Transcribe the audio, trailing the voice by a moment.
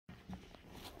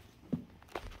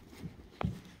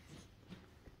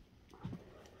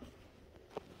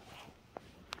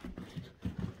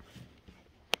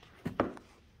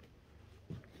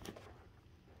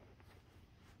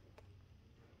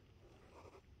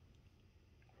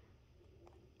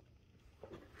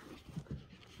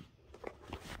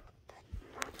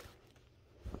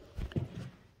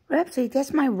Rhapsody,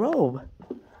 that's my robe.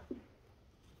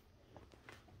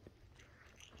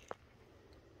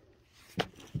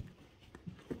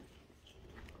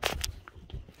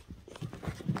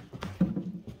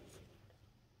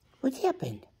 What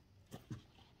happened?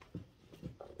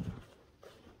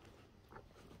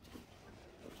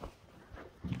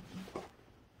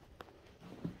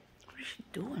 What is she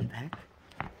doing, Beck?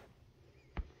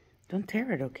 Don't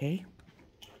tear it, okay?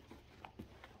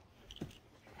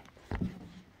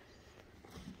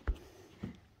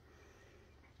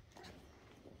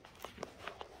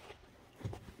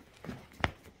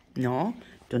 No,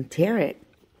 don't tear it.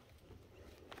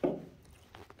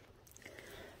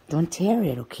 Don't tear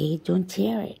it, okay? Don't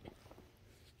tear it.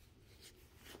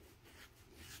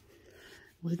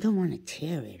 We don't want to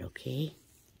tear it, okay?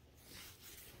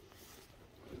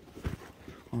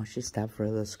 Oh, she stopped for a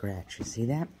little scratch. You see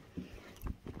that?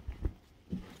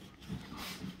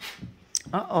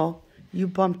 Uh-oh. You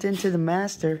bumped into the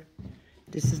master.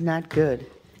 This is not good.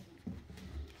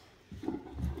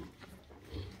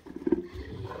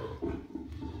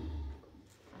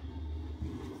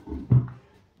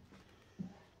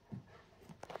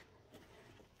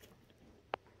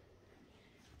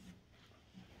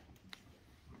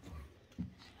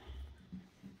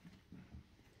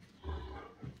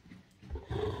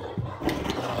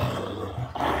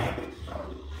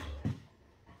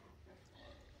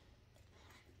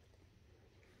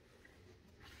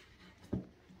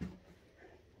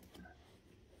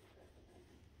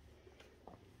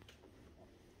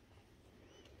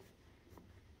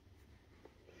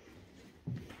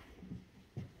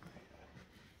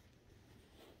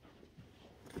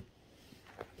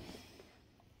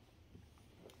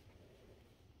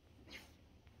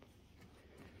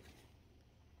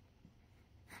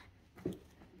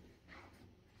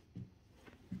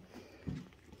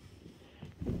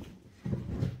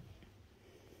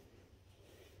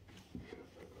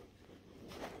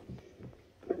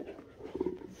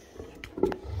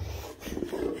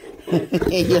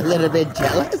 You're a little bit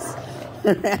jealous,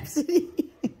 Rhapsody?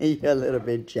 You're a little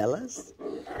bit jealous?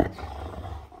 I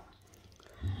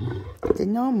said,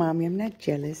 no, Mommy, I'm not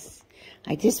jealous.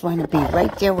 I just want to be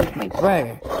right there with my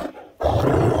brother.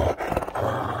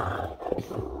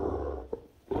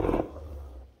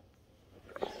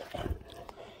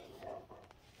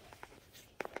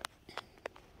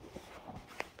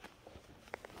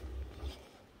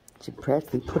 She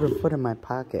practically put her foot in my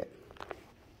pocket.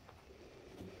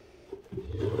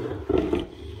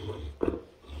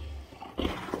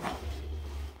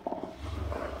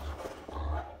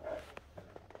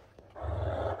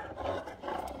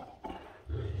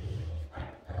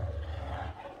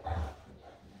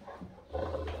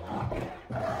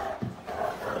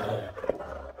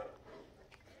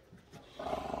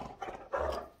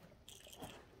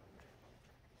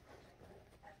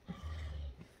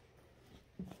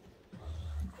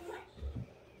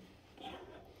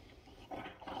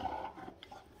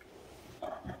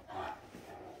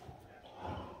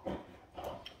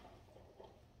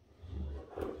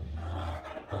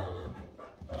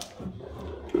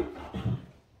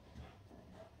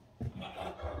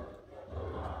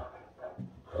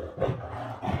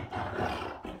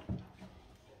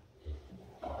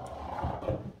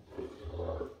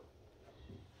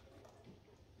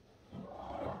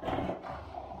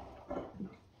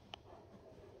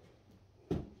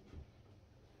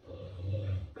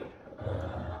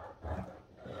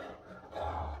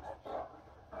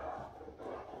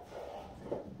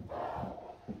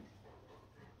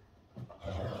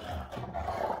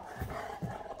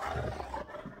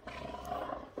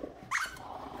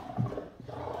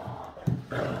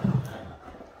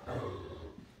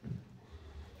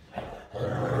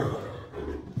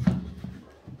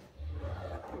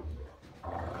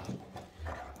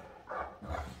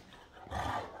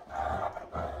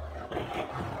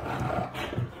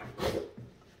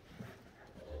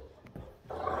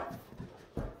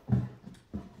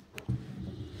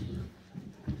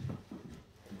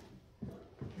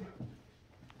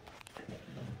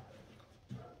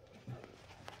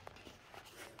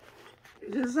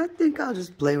 I think I'll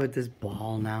just play with this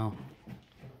ball now.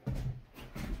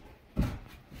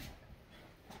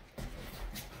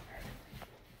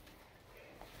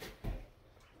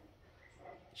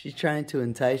 She's trying to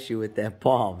entice you with that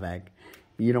ball, Beck.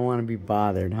 You don't want to be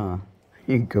bothered, huh?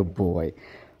 You good boy.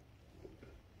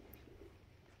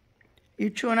 You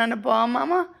chewing on the ball,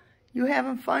 Mama? You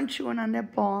having fun chewing on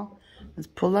that ball? Let's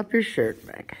pull up your shirt,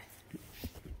 Beck.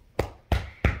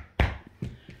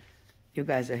 You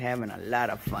guys are having a lot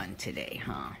of fun today,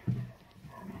 huh?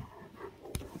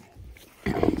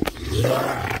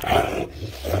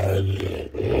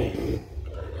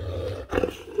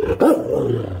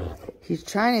 He's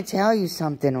trying to tell you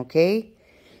something, okay?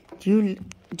 Do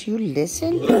you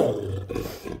listen?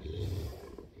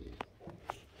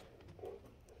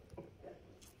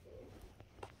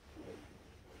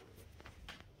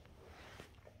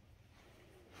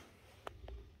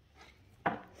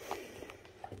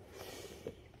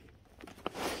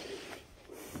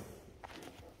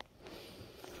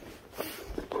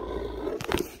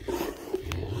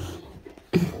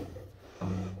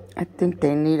 I think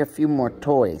they need a few more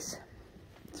toys.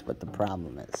 That's what the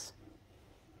problem is.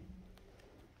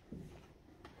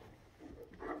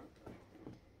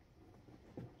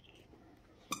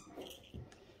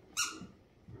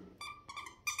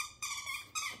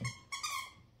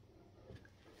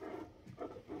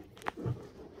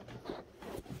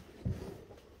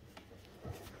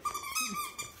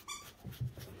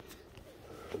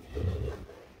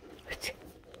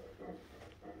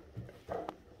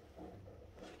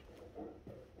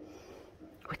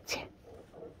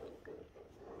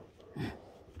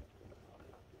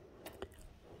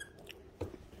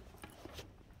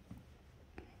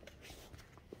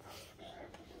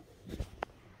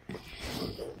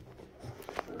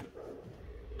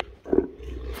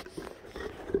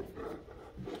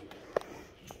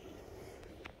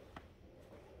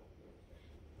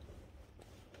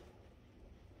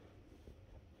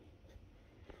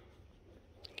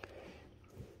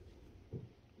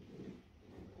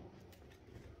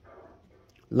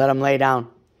 Let him lay down.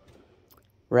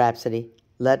 Rhapsody.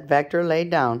 Let Wächter lay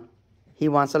down. He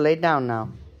wants to lay down now.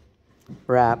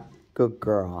 Rap. Good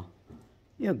girl.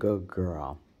 You're a good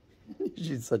girl.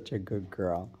 She's such a good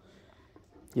girl.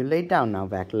 You lay down now,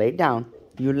 Wächter. Lay down.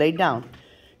 You lay down.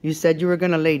 You said you were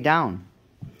going to lay down.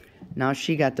 Now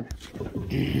she got the...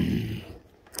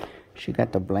 she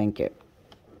got the blanket.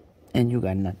 And you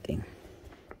got nothing.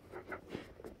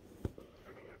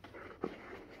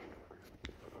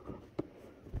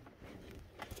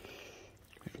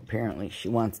 Apparently she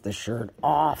wants the shirt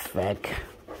off, Vic.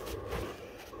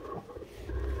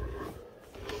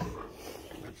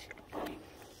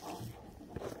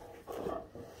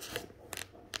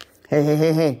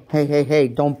 Hey,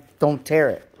 don't tear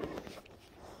it.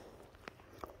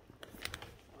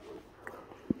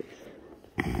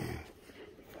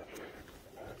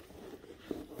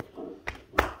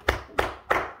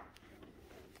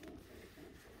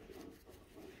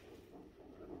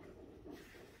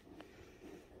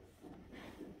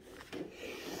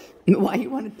 Why you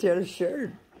want to tear the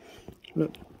shirt?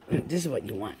 Look, this is what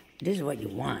you want. This is what you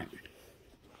want.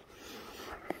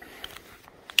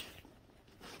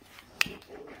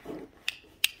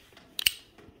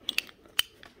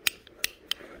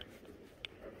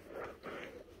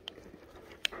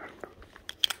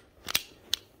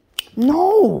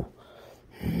 No!